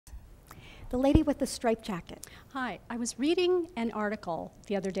The lady with the striped jacket. Hi, I was reading an article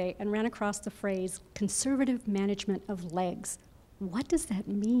the other day and ran across the phrase conservative management of legs. What does that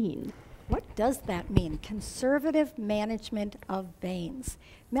mean? What does that mean? Conservative management of veins.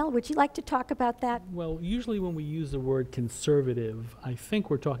 Mel, would you like to talk about that? Well, usually when we use the word conservative, I think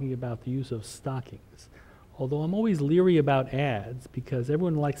we're talking about the use of stockings. Although I'm always leery about ads because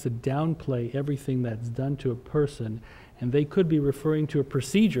everyone likes to downplay everything that's done to a person, and they could be referring to a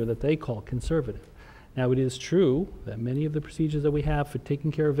procedure that they call conservative. Now, it is true that many of the procedures that we have for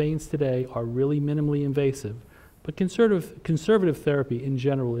taking care of veins today are really minimally invasive, but conservative therapy in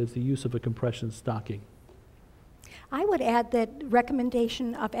general is the use of a compression stocking. I would add that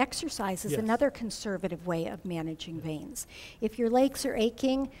recommendation of exercise is Yes. another conservative way of managing veins. If your legs are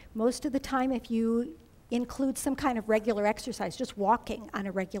aching, most of the time if you include some kind of regular exercise, just walking on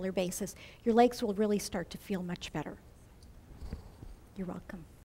a regular basis, your legs will really start to feel much better. You're welcome.